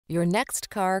Your next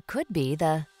car could be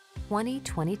the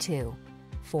 2022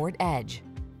 Ford Edge.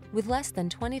 With less than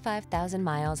 25,000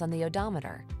 miles on the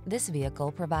odometer, this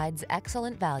vehicle provides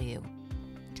excellent value.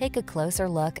 Take a closer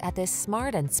look at this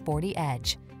smart and sporty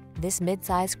Edge. This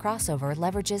midsize crossover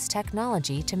leverages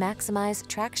technology to maximize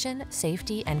traction,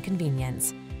 safety, and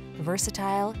convenience.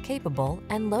 Versatile, capable,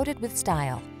 and loaded with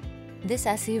style, this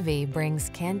SUV brings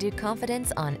can-do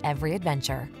confidence on every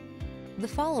adventure. The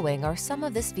following are some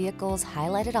of this vehicle's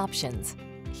highlighted options: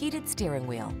 heated steering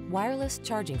wheel, wireless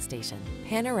charging station,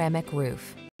 panoramic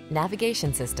roof,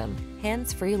 navigation system,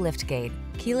 hands-free liftgate,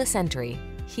 keyless entry,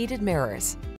 heated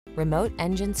mirrors, remote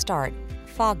engine start,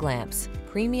 fog lamps,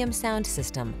 premium sound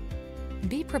system.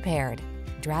 Be prepared.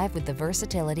 Drive with the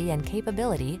versatility and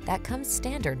capability that comes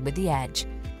standard with the Edge.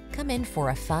 Come in for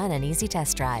a fun and easy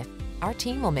test drive. Our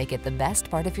team will make it the best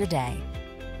part of your day.